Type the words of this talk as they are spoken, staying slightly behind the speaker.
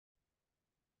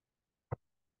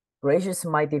Gracious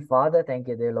mighty Father, thank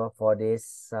you, dear Lord, for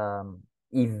this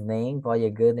evening, for your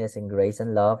goodness and grace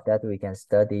and love that we can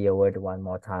study your word one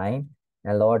more time.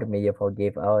 And Lord, may you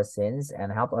forgive our sins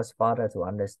and help us, Father, to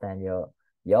understand your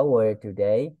word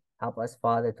today. Help us,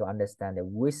 Father, to understand the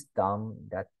wisdom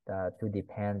that to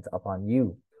depend upon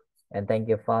you. And thank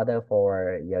you, Father,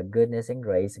 for your goodness and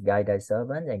grace. Guide thy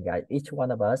servant and guide each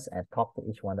one of us and talk to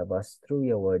each one of us through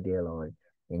your word, dear Lord.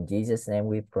 In Jesus' name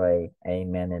we pray.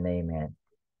 Amen and amen.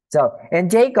 So, and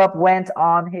Jacob went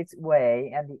on his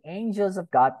way, and the angels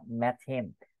of God met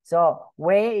him. So,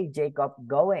 where is Jacob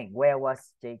going? Where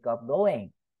was Jacob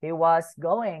going? He was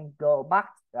go back,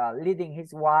 leading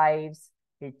his wives,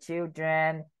 his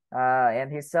children, and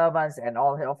his servants, and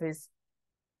all of his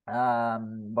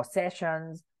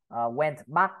possessions, went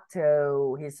back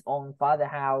to his own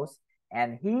father's house,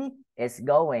 and he is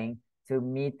going to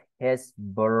meet his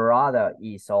brother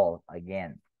Esau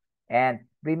again. And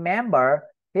remember,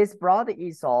 his brother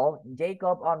Esau,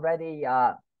 Jacob already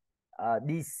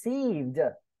deceived,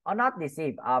 or not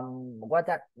deceived,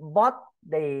 bought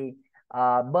the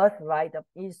birthright of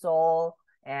Esau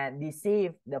and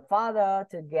deceived the father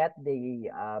to get the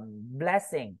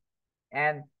blessing.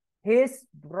 And his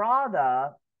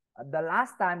brother, the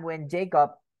last time when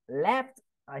Jacob left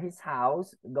his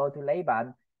house, go to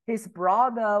Laban, his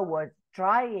brother was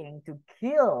trying to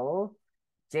kill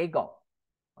Jacob.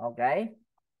 Okay.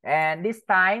 And this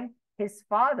time, his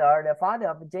father, the father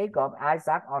of Jacob,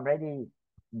 Isaac, already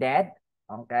dead.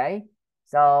 Okay.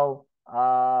 So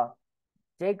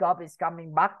Jacob is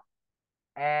coming back,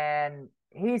 and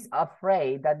he's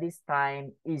afraid that this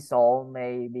time Esau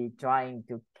may be trying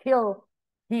to kill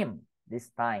him this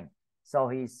time. So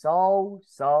he's so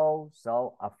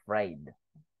afraid.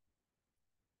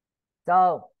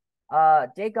 So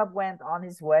Jacob went on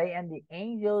his way, and the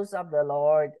angels of the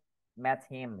Lord met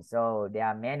him. So there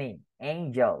are many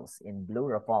angels in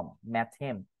plural form met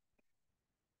him.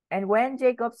 And when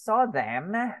Jacob saw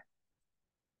them,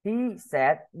 he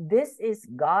said, "This is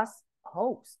God's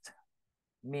host."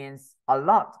 Means a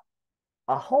lot,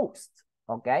 a host.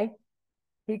 Okay.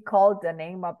 He called the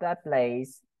name of that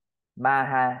place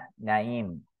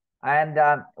Mahanaim.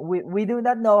 And we do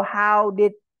not know how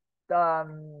did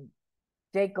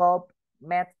Jacob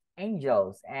met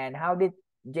angels, and how did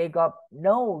Jacob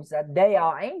knows that they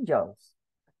are angels.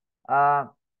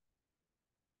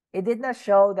 It did not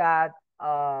show that,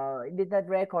 it did not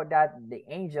record that the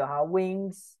angel have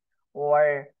wings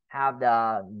or have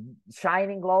the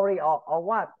shining glory, or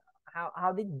what.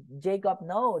 How did Jacob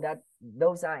know that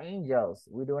those are angels?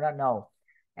 We do not know.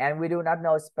 And we do not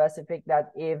know specific that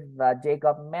if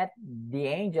Jacob met the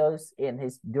angels in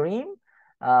his dream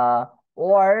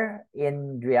or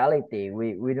in reality.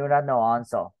 We do not know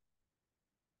also.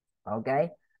 Okay.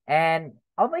 And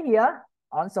over here,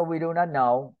 also we do not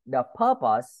know the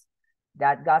purpose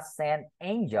that God sent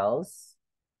angels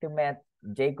to meet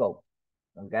Jacob.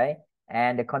 Okay.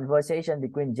 And the conversation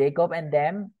between Jacob and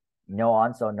them,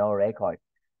 no record.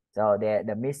 So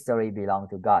the mystery belongs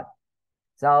to God.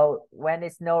 So when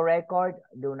it's no record,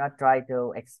 do not try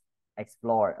to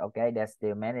explore. Okay. There's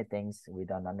still many things we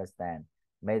don't understand.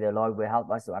 May the Lord will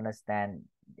help us to understand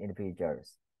in the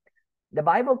futures. The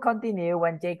Bible continue,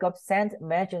 when Jacob sent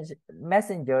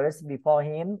messengers before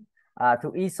him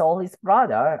to Esau his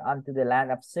brother unto the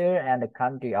land of Seir and the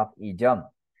country of Edom.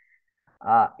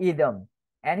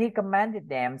 And he commanded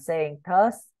them, saying,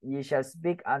 "Thus ye shall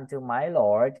speak unto my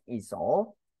lord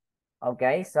Esau."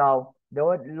 Okay, so the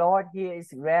word Lord here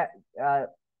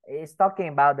is talking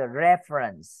about the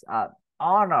reference,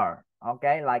 honor.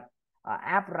 Okay, like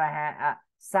Abraham,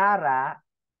 Sarah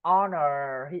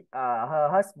honor her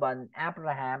husband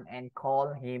Abraham and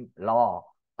call him not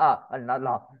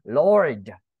law,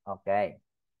 Lord. Okay,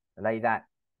 like that.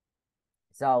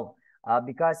 So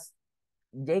because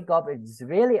Jacob is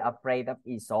really afraid of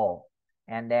Esau,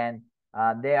 and then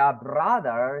they are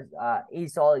brothers.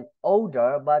 Esau is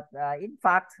older, but in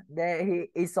fact,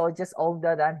 Esau just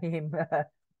older than him.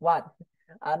 What?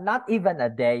 Not even a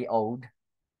day old.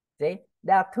 See,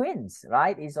 they are twins,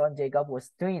 right? Esau and Jacob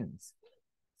was twins.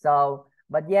 So,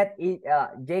 but yet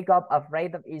Jacob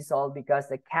afraid of Esau because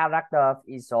the character of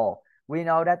Esau. We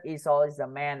know that Esau is a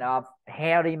man of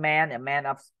hairy man,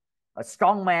 a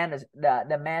strong man,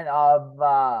 the man of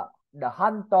the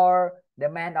hunter, the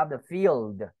man of the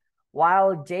field.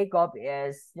 While Jacob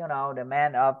is, the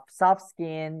man of soft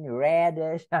skin,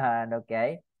 reddish, and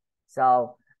okay.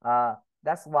 So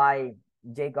that's why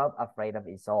Jacob afraid of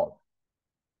Esau.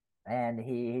 And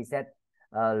he said,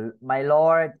 my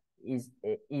Lord is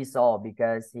Esau,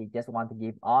 because he just want to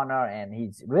give honor, and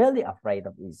he's really afraid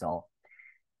of Esau.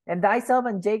 And thy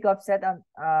servant Jacob said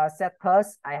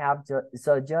thus, I have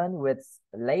sojourned with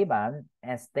Laban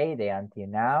and stayed there until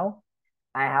now.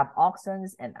 I have oxen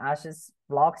and ashes,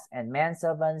 flocks and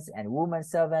manservants and women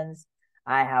servants.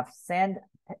 I have sent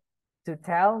to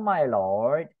tell my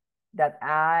Lord that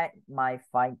I might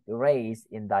find grace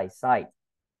in thy sight.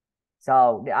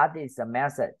 So the other is a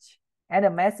message. And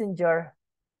the messenger,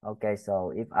 okay,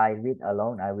 so if I read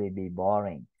alone, I will be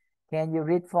boring. Can you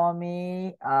read for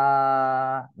me,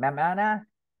 Ma'am Anna?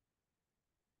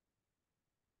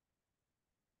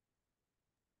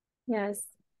 Yes.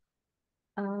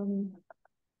 Um,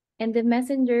 and the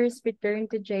messengers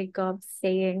returned to Jacob,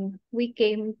 saying, "We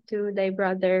came to thy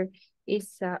brother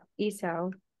Esau.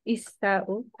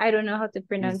 I don't know how to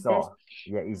pronounce this. Esau.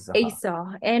 Yeah, Esau.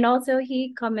 Esau, and also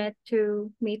he cometh to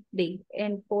meet thee,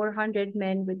 and 400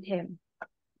 men with him."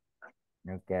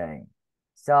 Okay.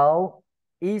 So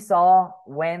Esau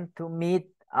went to meet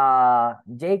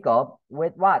Jacob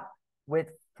with what?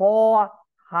 With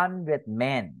 400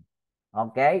 men.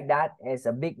 Okay, that is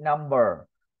a big number.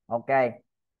 Okay.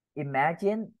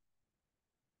 Imagine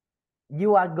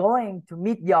you are going to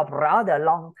meet your brother,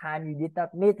 long time you did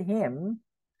not meet him.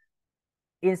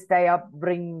 Instead of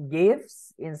bring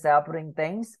gifts, instead of bring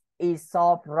things,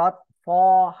 Esau brought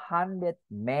 400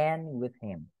 men with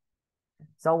him.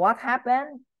 So what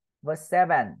happened? Verse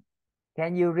 7.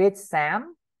 Can you read,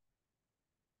 Sam?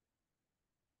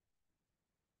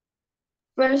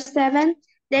 Verse 7.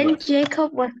 Then Yes.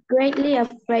 Jacob was greatly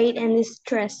afraid and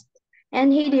distressed,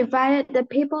 and he divided the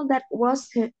people that was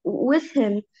with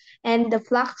him, and the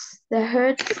flocks, the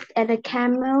herds, and the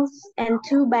camels, and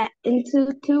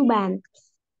into two bands.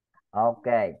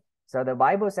 Okay. So the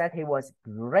Bible said he was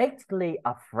greatly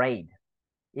afraid.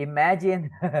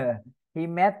 Imagine he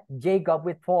met Jacob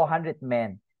with 400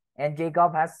 men, and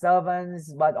Jacob has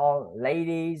servants, but all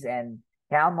ladies and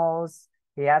camels.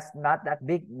 He has not that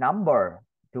big number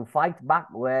to fight back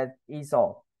with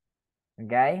Esau.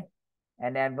 Okay.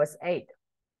 And then verse 8.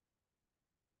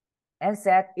 And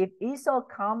said, if Esau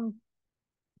come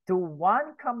to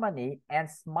one company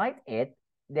and smite it,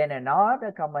 then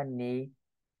another company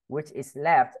which is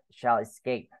left shall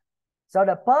escape. So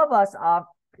the purpose of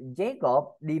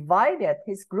Jacob divided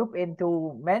his group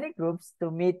into many groups to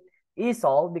meet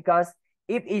Esau, because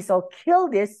if Esau kill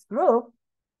this group,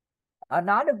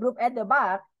 another group at the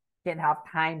back can have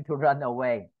time to run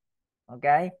away.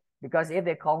 Okay, because if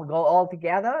they can't go all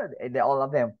together, all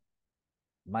of them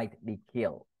might be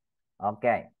killed.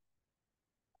 Okay,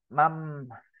 Mom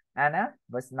Anna,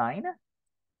 verse 9.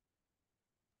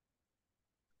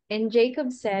 And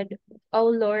Jacob said, "O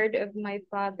Lord of my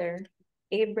father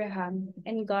Abraham,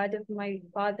 and God of my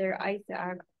father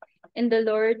Isaac, and the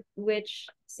Lord which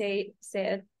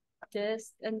said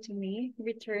just unto me,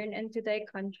 return unto thy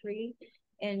country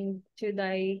and to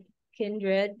thy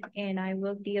kindred, and I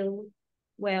will deal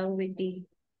well with thee."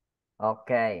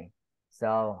 Okay,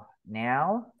 so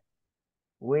now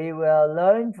we will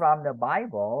learn from the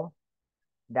Bible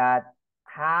that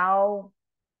how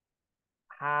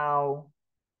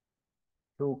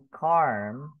to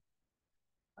calm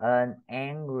an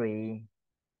angry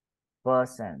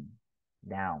person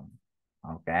down.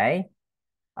 Okay,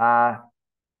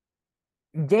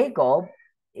 Jacob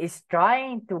is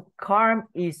trying to calm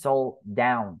Esau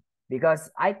down, because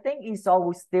I think Esau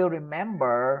will still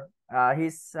remember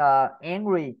his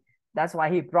angry. That's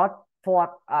why he brought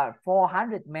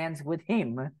 400 men with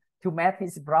him to meet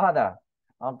his brother.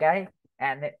 Okay,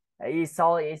 and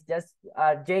Esau is just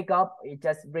Jacob is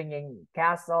just bringing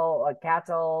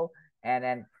cattle, and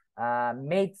then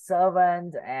maid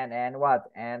servant, and what,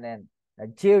 and then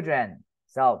children.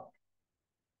 So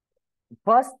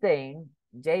first thing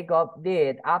Jacob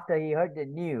did after he heard the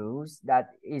news that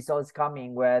Esau's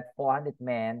coming with 400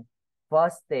 men,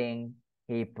 first thing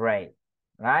he prayed,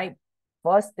 right?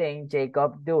 First thing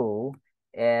Jacob do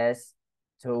is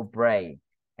to pray.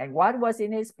 And what was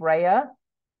in his prayer?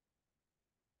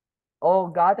 O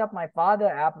God of my father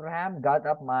Abraham, God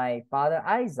of my father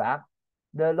Isaac,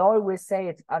 the Lord will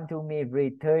say unto me,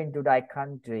 return to thy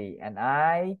country, and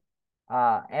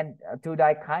to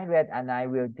thy kindred, and I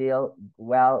will deal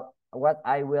well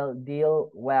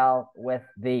with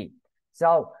thee.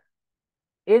 So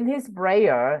in his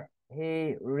prayer,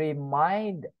 he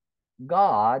remind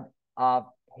God of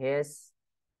his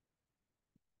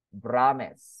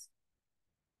promise.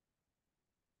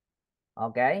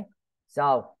 Okay,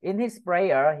 so in his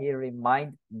prayer, he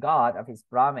remind God of his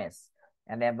promise.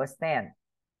 And then verse 10.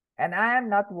 And I am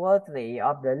not worthy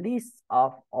of the least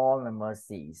of all the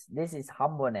mercies. This is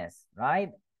humbleness,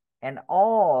 right? And of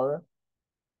all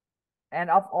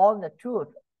the truth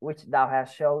which thou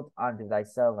hast showed unto thy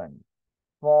servant.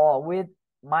 For with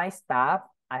my staff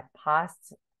I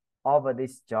passed over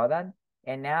this Jordan,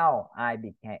 and now I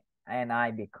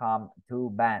become two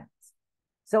bands.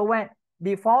 So when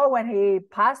he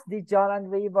passed the Jordan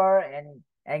River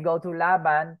and go to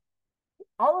Laban,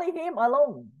 only him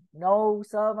alone, no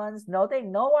servants,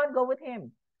 nothing, no one go with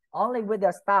him, only with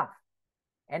the staff.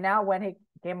 And now when he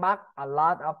came back, a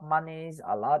lot of monies,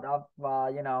 a lot of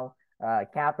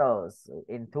cattle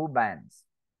in two bands.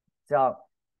 So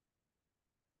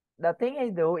the thing he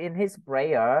do in his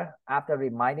prayer after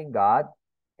reminding God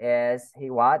is he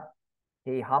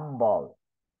humble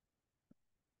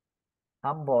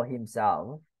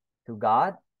himself to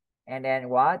God, and then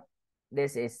what?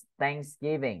 This is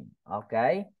thanksgiving.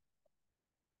 Okay,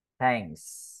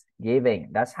 thanksgiving.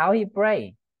 That's how he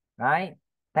pray, right?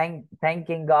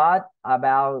 Thanking God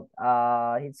about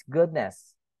his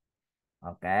goodness.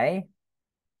 Okay,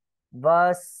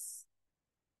 verse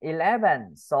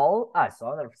 11. Saul.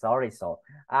 Sorry.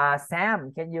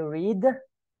 Sam, can you read?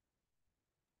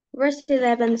 Verse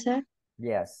 11, sir.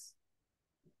 Yes.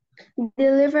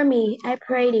 Deliver me, I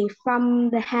pray thee, from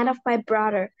the hand of my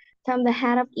brother, from the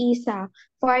hand of Esau,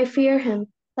 for I fear him,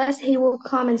 lest he will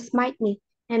come and smite me,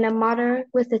 and the mother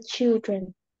with the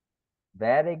children.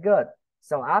 Very good.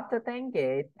 So after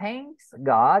thanks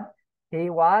God, he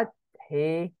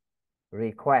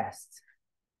requests.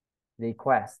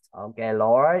 Okay,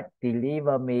 Lord,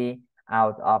 deliver me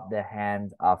out of the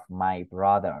hands of my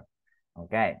brother.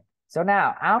 Okay. So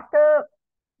now after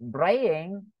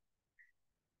praying,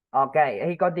 okay,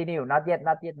 he continued, not yet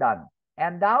done.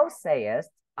 And thou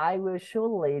sayest, I will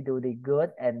surely do thee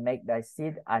good and make thy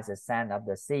seed as the sand of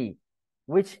the sea,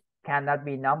 which cannot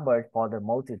be numbered for the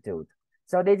multitude.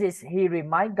 So he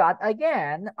remind God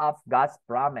again of God's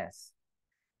promise.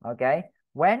 Okay,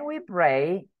 when we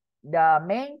pray, the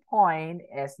main point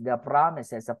is the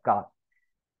promises of God.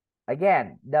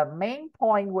 Again, the main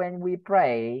point when we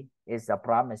pray is the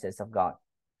promises of God.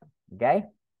 Okay,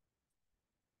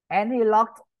 and he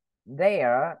locked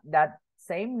there that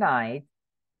same night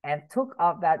and took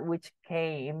of that which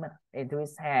came into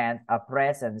his hand a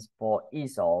present for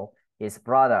Esau, his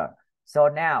brother. So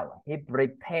now he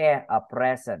prepared a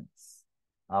present.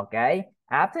 Okay,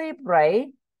 after he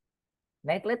prayed,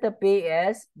 next letter P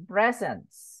is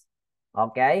presents.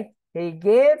 Okay, he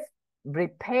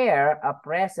prepare a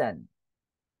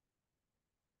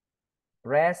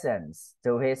presents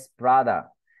to his brother.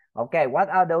 Okay, what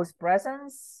are those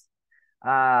presents?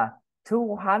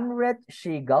 200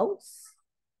 she goats,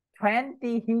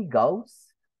 20 he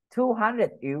goats,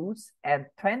 200 ewes, and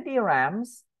 20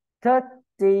 rams,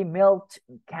 30 milk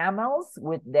camels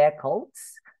with their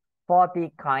colts,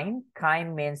 40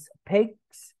 kine means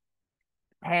pigs,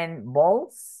 10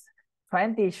 bulls,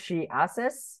 20 she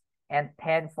asses, and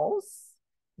 10 foals.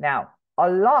 Now, a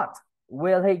lot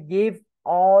will he give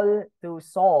all to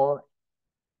Saul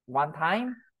one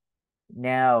time?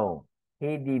 No,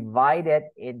 he divided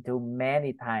into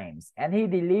many times, and he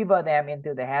delivered them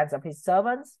into the hands of his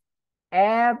servants.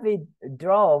 Every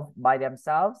drove by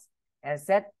themselves, and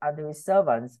said unto his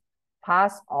servants,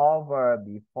 pass over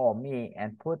before me,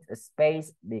 and put a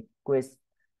space betwixt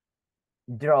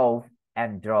drove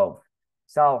and drove.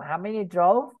 So how many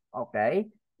drove? Okay,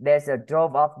 there's a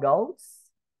drove of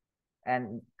goats,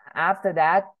 and after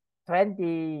that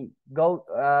 20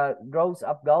 droves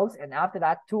of goats, and after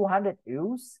that 200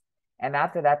 ewes, and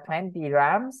after that 20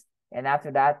 rams, and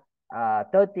after that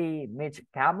 30 milch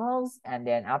camels, and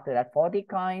then after that 40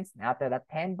 kines, and after that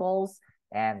 10 bulls,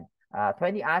 and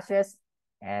 20 asses,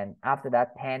 and after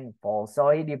that 10 foals. So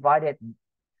he divided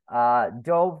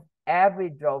every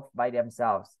drove by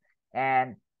themselves,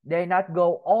 and they not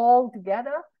go all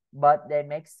together, but they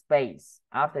make space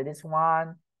after this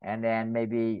one, and then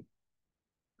maybe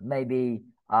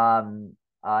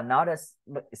another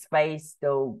space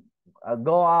to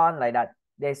go on like that.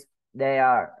 They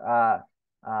are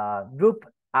group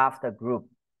after group.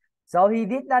 So he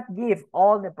did not give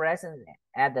all the presents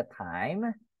at the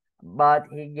time, but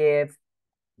he gave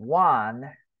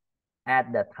one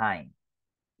at the time.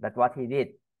 That's what he did.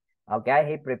 Okay,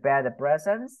 he prepared the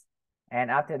presents, and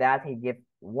after that he gave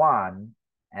one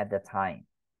at the time.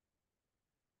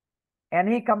 And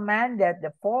he commanded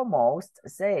the foremost,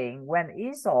 saying, when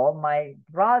Esau my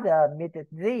brother meeteth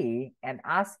thee, and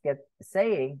asketh,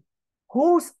 saying,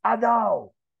 whose art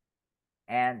thou?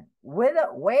 And where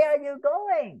are you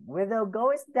going? Whither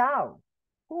goest thou?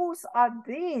 Whose are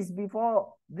these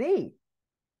before thee?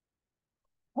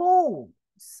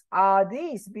 Whose are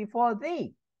these before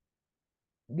thee?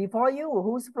 Before you,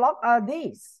 whose flock are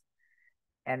these?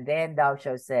 And then thou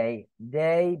shalt say,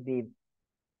 they be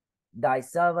thy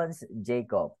servants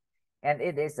Jacob. and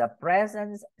it is a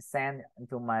present sent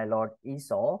to my lord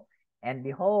Esau, and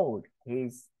behold,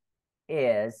 his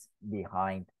is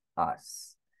behind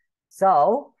us.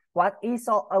 So what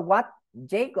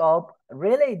Jacob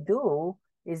really do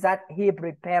is that he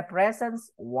prepare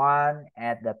presents one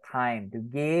at the time to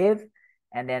give,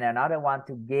 and then another one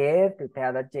to give to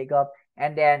tell that Jacob,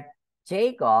 and then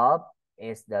Jacob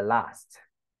is the last.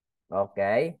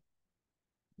 Okay,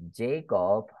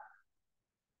 Jacob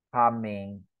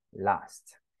coming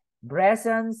last.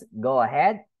 Presents go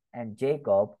ahead, and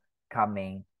Jacob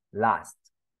coming last,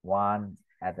 one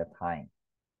at a time.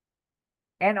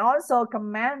 And also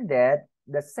commanded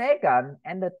the second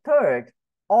and the third,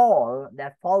 all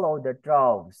that follow the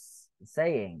droves,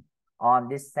 saying, on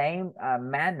this same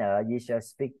manner you shall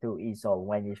speak to Esau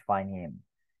when you find him.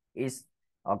 Is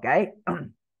okay.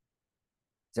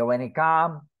 So when he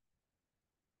come,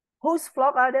 whose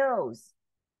flock are those?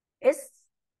 It's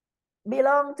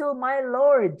belong to my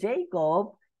lord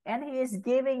Jacob, and he is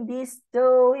giving this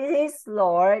to his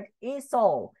lord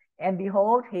Esau, and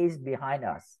behold, he is behind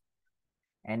us.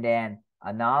 And then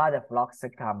another flocks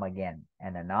come again,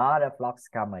 and another flocks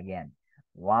come again,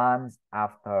 one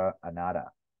after another.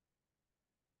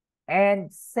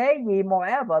 And say ye,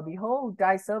 moreover, behold,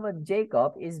 thy servant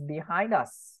Jacob is behind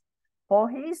us. For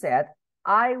he said,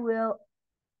 I will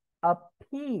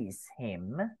appease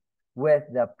him with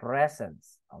the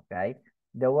presence. Okay.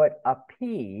 The word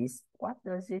appease, what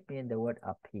does it mean, the word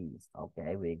appease?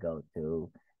 Okay, we go to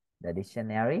the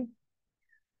dictionary.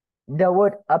 The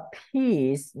word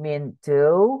appease means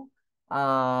to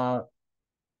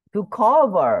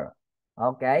cover,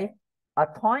 okay,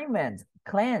 atonement,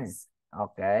 cleanse,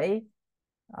 okay.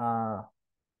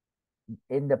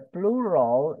 In the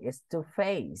plural is to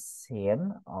face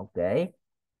him, okay,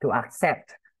 to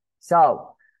accept.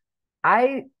 So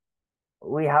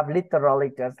we have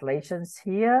literally translations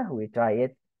here. We try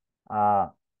it.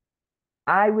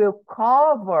 I will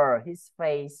cover his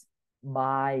face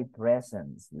by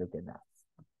presence. Look at that.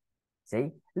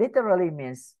 See, literally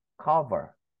means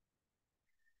cover.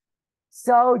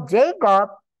 So Jacob,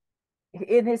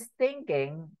 in his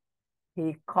thinking,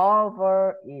 he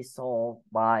covered Esau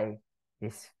by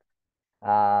his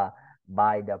by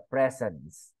the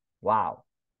presence. Wow.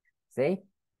 See,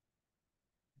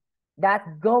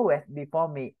 that goeth before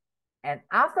me, and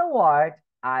afterward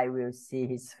I will see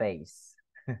his face.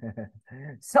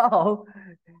 So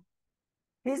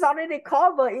he's already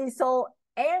covered Esau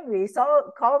angry,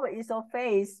 so cover Esau's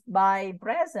face by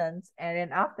presence, and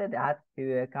then after that he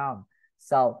will come.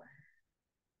 So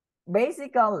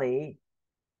basically,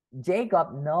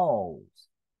 Jacob knows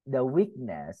the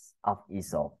weakness of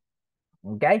Esau.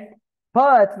 Okay,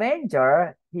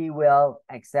 peradventure he will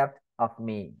accept of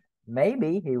me.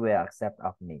 Maybe he will accept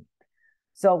of me.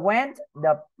 So went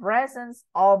the presence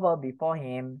over before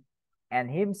him, and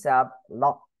himself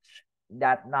lodged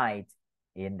that night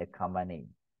in the company.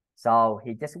 So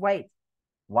he just wait,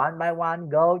 one by one,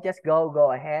 just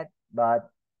go ahead. But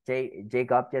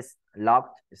Jacob just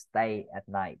locked, stay at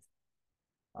night.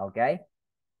 Okay.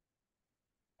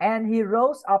 And he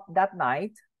rose up that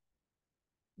night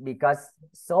because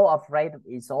so afraid of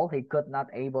Esau, he could not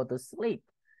able to sleep.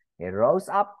 He rose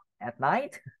up at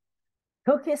night,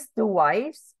 took his 2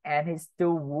 wives and his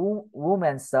 2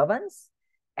 women servants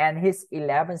and his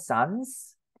 11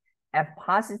 sons, and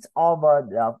passed over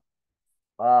the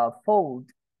fold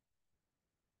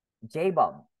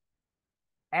Jabal.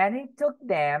 And he took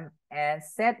them and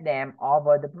set them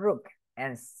over the brook,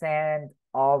 and sent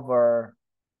over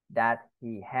that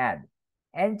he had.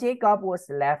 And Jacob was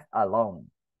left alone.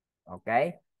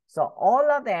 Okay, so all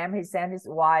of them, he sent his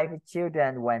wife, his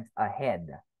children went ahead,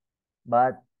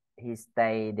 but he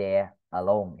stayed there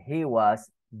alone. He was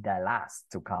the last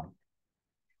to come.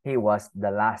 He was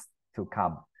the last to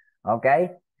come.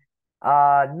 Okay,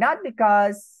 not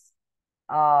because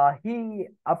he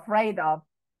afraid of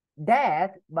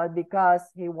death, but because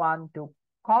he want to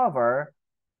cover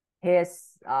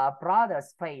his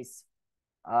brother's face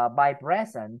by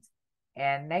presence,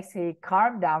 and next he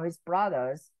calmed down his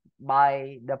brothers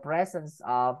by the presence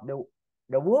of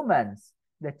the women,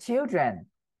 the children,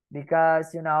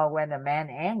 because you know, when a man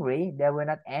angry, they were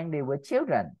not angry with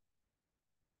children.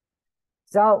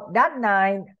 So that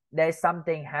night there's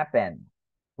something happened.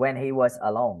 When he was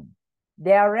alone,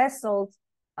 there wrestled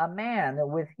a man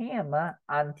with him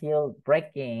until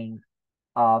breaking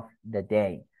of the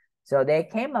day. So there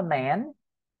came a man,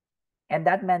 and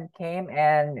that man came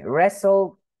and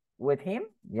wrestled with him,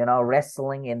 you know,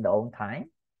 wrestling in the own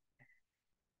time.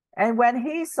 And when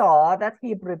he saw that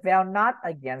he prevailed not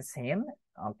against him,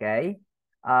 okay,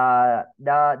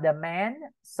 the man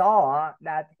saw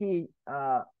that he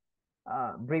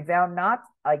prevail not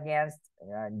against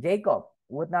Jacob,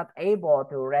 would not able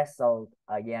to wrestle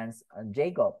against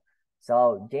Jacob.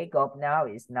 So Jacob now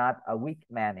is not a weak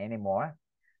man anymore.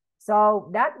 So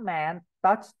that man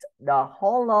touched the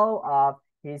hollow of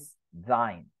his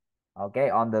thigh. Okay,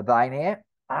 on the thigh here.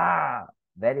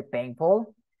 Very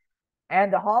painful.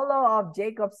 And the hollow of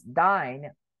Jacob's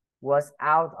thigh was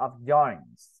out of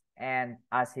joints, and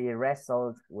as he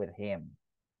wrestled with him.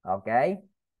 Okay.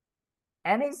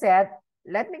 And he said,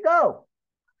 let me go,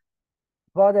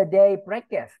 for the day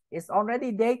breaketh. It's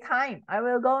already daytime. I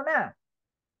will go now.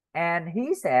 And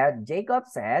he said, Jacob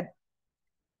said,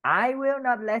 I will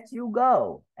not let you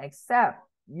go, except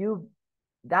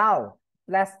thou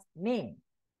bless me.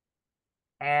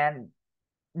 And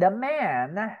the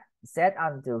man said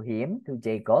unto him, to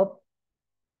Jacob,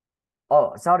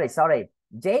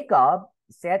 Jacob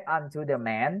said unto the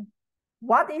man,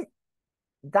 what is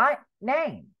thy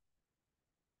name?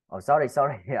 Oh, sorry.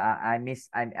 I mix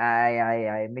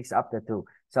up the two.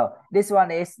 So this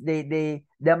one is the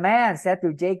man said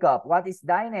to Jacob, what is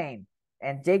thy name?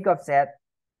 And Jacob said,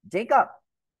 Jacob.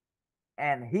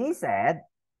 And he said,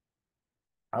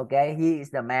 okay, he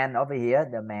is the man over here,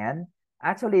 the man.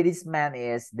 Actually, this man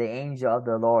is the angel of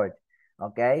the Lord.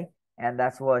 Okay, and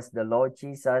that was the Lord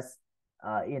Jesus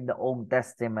in the Old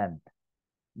Testament.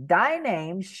 Thy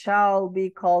name shall be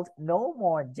called no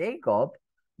more Jacob,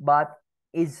 but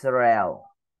Israel.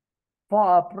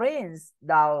 For a prince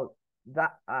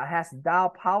hast thou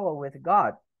power with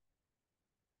God.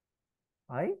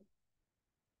 Right?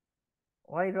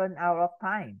 Why run out of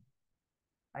time?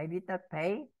 I did not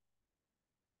pay.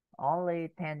 Only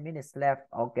 10 minutes left.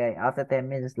 Okay, after 10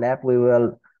 minutes left, we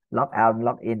will log out and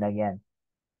log in again.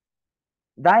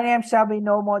 Thy name shall be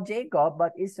no more Jacob,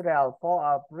 but Israel. For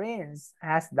a prince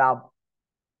hast thou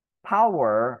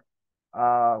power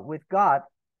with God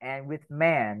and with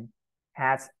man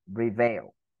has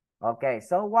prevailed. Okay,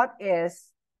 so what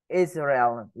is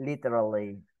Israel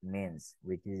literally means,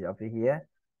 which is over here?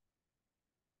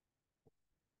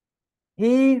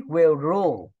 He will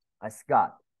rule as God.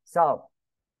 So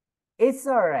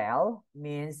Israel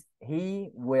means he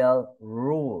will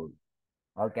rule.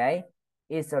 Okay,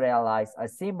 Israelites, a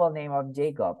symbol name of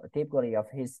Jacob, typically of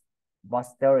his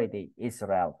posterity,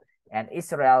 Israel. And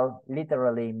Israel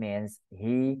literally means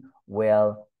he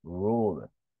will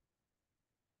rule.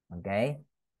 Okay.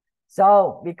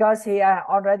 So because he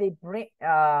already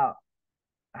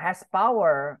has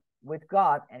power with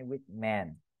God and with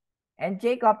man. And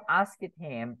Jacob asked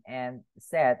him and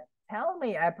said, tell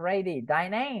me, I pray thee, thy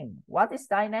name. What is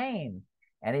thy name?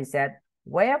 And he said,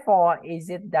 wherefore is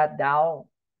it that thou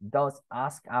dost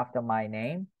ask after my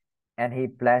name? And he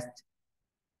blessed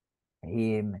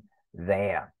him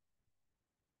there.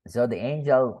 So the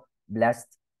angel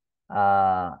blessed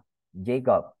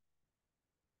Jacob.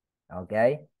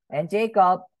 Okay. And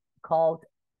Jacob called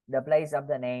the place of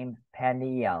the name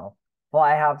Peniel, for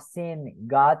I have seen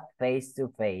God face to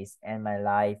face, and my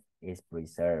life is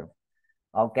preserved.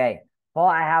 Okay. For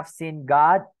I have seen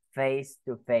God face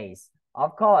to face.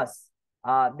 Of course,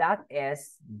 that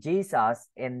is Jesus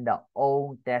in the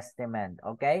Old Testament.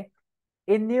 Okay.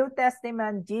 In New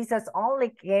Testament, Jesus only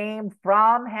came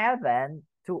from heaven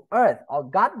to earth, or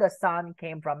God the Son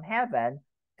came from heaven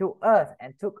to earth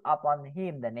and took upon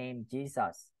him the name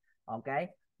Jesus. Okay,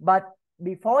 but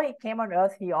before he came on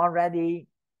earth, he already,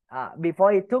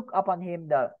 before he took upon him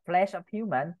the flesh of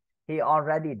human, he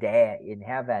already there in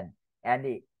heaven.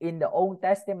 And in the Old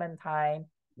Testament time,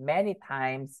 many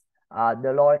times,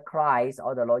 the Lord Christ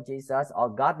or the Lord Jesus or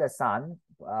God the Son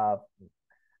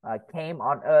came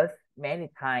on earth many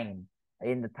times,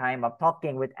 in the time of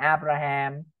talking with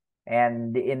Abraham,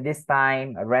 and in this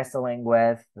time wrestling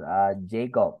with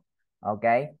Jacob.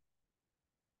 Okay,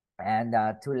 and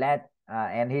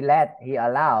he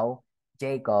allowed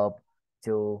Jacob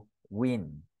to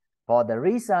win for the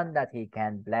reason that he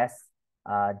can bless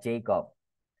Jacob.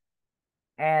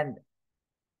 And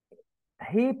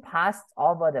he passed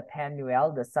over the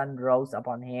Penuel, the sun rose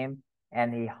upon him,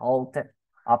 and he halted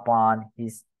upon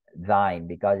his thigh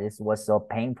because it was so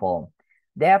painful.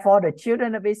 Therefore, the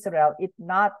children of Israel eat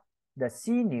not the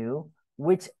sinew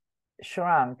which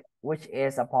shrunk, which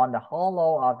is upon the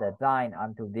hollow of the thigh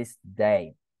unto this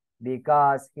day,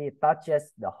 because he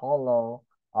touches the hollow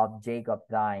of Jacob's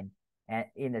thigh, and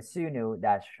in the sinew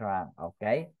that shrunk.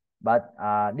 Okay, but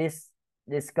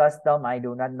this custom I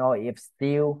do not know if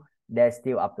they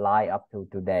still apply up to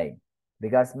today,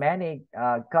 because many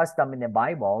custom in the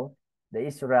Bible, the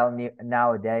Israel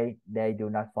nowadays, they do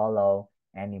not follow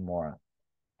anymore.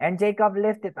 And Jacob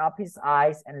lifted up his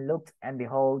eyes and looked, and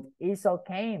behold, Esau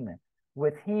came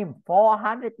with him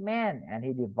 400 men, and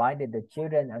he divided the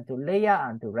children unto Leah,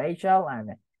 unto Rachel,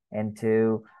 and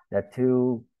to the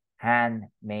two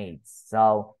handmaids.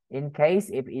 So in case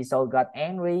if Esau got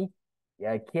angry,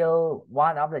 kill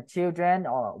one of the children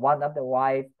or one of the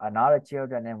wife, another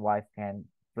children and wife can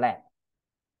fled.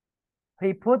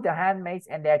 He put the handmaids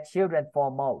and their children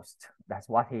foremost. That's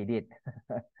what he did.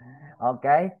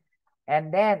 Okay.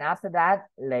 And then after that,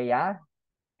 Leah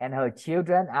and her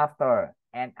children after.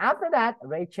 And after that,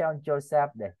 Rachel and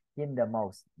Joseph, the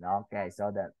hindermost. Okay,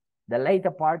 so the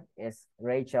later part is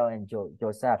Rachel and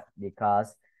Joseph,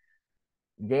 because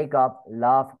Jacob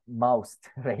loved most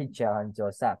Rachel and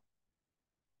Joseph.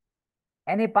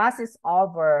 And he passes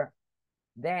over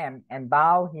them and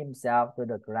bowed himself to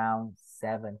the ground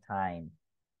 7 times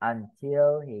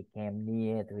until he came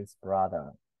near to his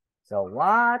brother. So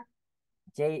what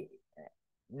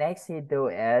next he do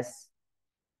is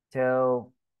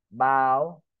to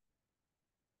bow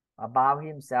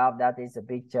himself. That is a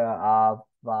picture of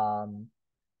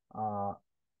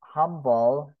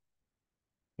humble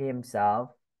himself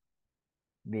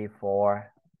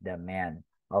before the man.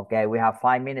 Okay, we have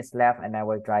 5 minutes left and I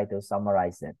will try to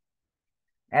summarize it.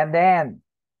 And then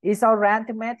Esau ran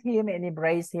to meet him and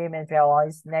embraced him and fell on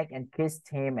his neck and kissed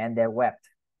him, and they wept.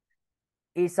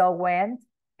 Esau went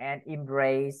and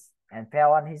embraced and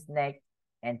fell on his neck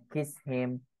and kissed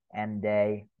him, and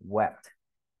they wept.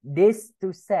 This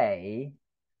to say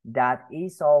that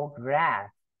Esau's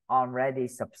wrath already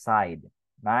subsided,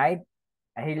 right?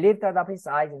 And he lifted up his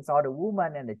eyes and saw the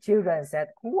woman and the children and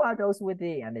said, "Who are those with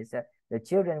thee?" And they said, "The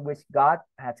children which God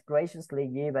hath graciously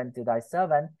given to thy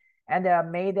servant." And their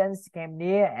maidens came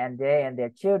near, and they and their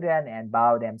children, and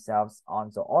bowed themselves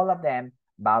on. So all of them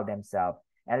bowed themselves.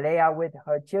 And Leah with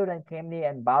her children came near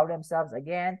and bowed themselves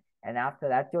again. And after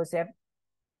that, Joseph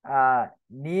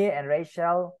near, and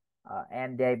Rachel,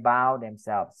 and they bowed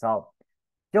themselves. So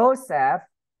Joseph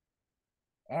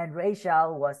and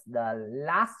Rachel was the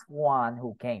last one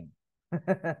who came.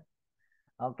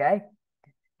 Okay.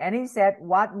 And he said,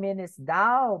 "What meanest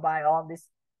thou by all this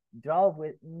drove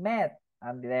with met?"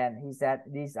 And then he said,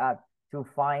 "These are to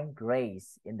find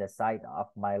grace in the sight of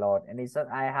my Lord." And he said,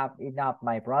 "I have enough,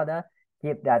 my brother.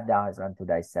 Keep that thou hast unto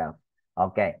thyself."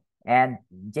 Okay. And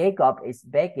Jacob is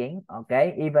begging,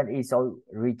 okay, even Esau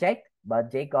reject, but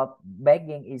Jacob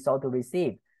begging Esau to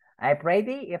receive. "I pray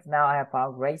thee, if now I have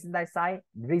found grace in thy sight,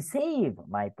 receive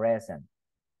my present."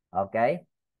 Okay.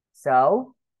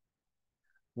 So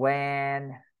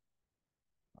when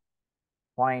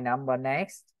point number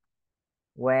next,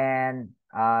 when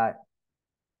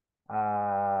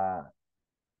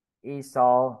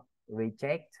Esau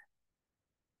reject,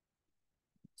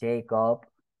 Jacob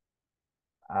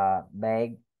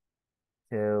beg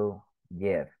to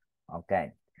give.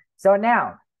 Okay. So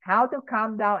now, how to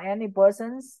calm down any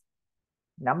persons?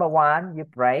 Number 1, you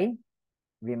pray.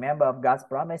 Remember of God's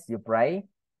promise, you pray.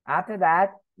 After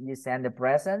that, you send the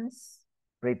presents,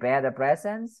 prepare the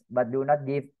presents, but do not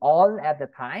give all at the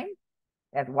time.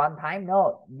 At one time,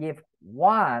 no, give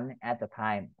one at a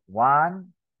time.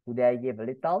 One, today give a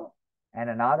little, and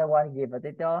another one give a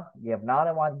little, give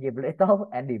another one, give little,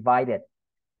 and divide it.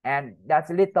 And that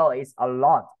little is a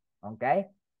lot,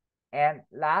 okay? And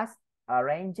last,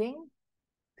 arranging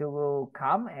to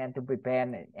come and to prepare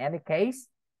in any case,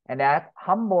 and that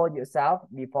humble yourself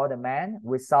before the man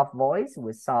with soft voice,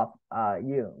 with soft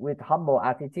with humble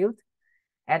attitude.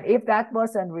 And if that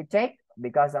person reject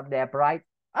because of their pride,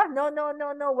 no,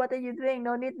 what are you doing?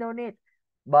 No need.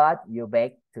 But you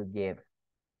beg to give.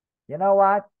 You know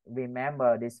what?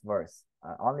 Remember this verse.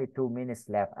 Only 2 minutes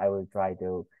left. I will try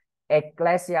to.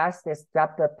 Ecclesiastes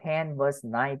chapter 10 verse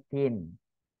 19.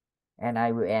 And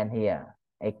I will end here.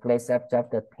 Ecclesiastes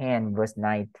chapter 10 verse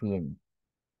 19.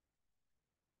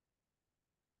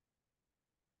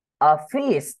 A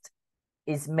feast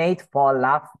is made for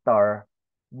laughter.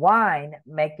 Wine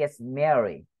maketh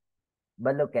merry.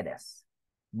 But look at this.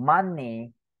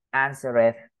 Money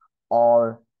answereth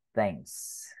all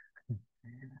things.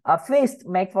 A feast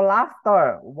made for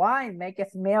laughter. Wine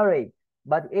maketh merry.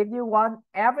 But if you want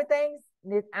everything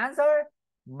need answer,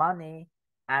 money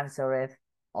answereth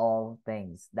all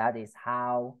things. That is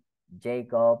how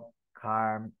Jacob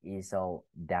calmed Esau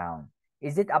down.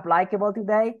 Is it applicable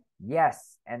today?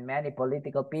 Yes. And many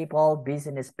political people,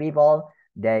 business people,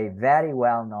 they very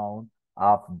well known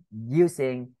of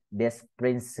using this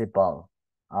principle.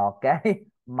 Okay.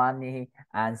 Money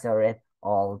answereth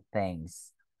all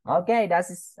things. Okay, that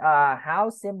is how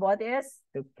simple it is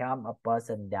to calm a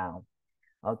person down.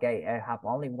 Okay, I have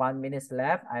only 1 minute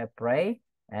left. I pray,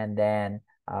 and then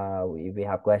we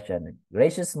have question.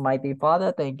 Gracious mighty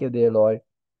Father, thank you, dear Lord,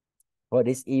 for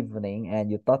this evening,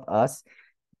 and you taught us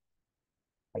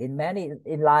in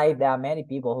life. There are many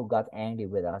people who got angry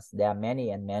with us. There are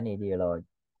many and many, dear Lord.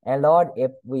 And Lord,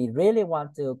 if we really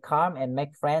want to calm and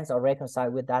make friends or reconcile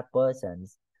with that person,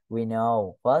 we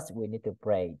know first we need to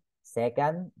pray.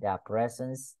 Second, there are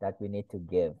presents that we need to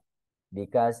give,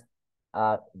 because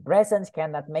presents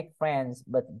cannot make friends,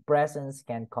 but presents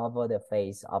can cover the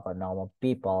face of a normal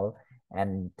people,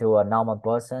 and to a normal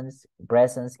persons,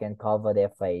 presents can cover their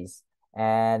face.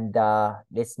 And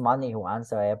this money who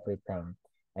answer everything,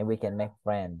 and we can make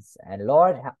friends. And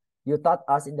Lord, you taught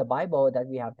us in the Bible that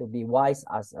we have to be wise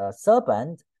as a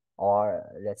serpent or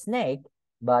the snake,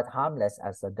 but harmless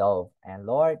as a dove. And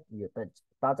Lord, you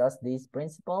taught us this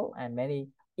principle, and many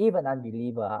even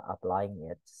unbelievers are applying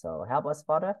it. So help us,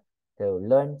 Father, to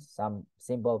learn some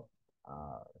simple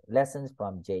lessons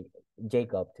from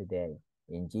Jacob today.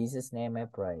 In Jesus' name I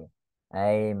pray.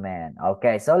 Amen.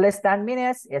 Okay, so let's 10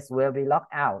 minutes. It will be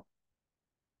locked out.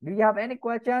 Do you have any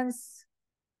questions?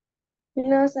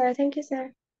 No, sir. Thank you,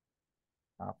 sir.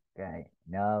 Okay,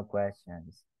 no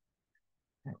questions.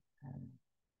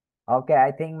 Okay,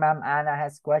 I think Ma'am Anna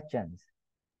has questions.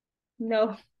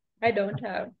 No, I don't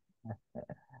have.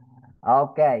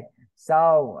 Okay,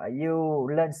 so you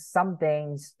learned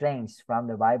something strange from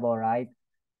the Bible, right?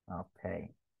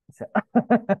 Okay, so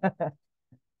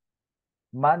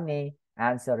money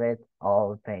answereth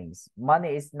all things.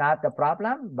 Money is not the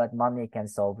problem, but money can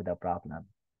solve the problem.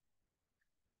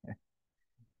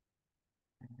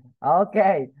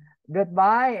 Okay,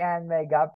 goodbye, and may God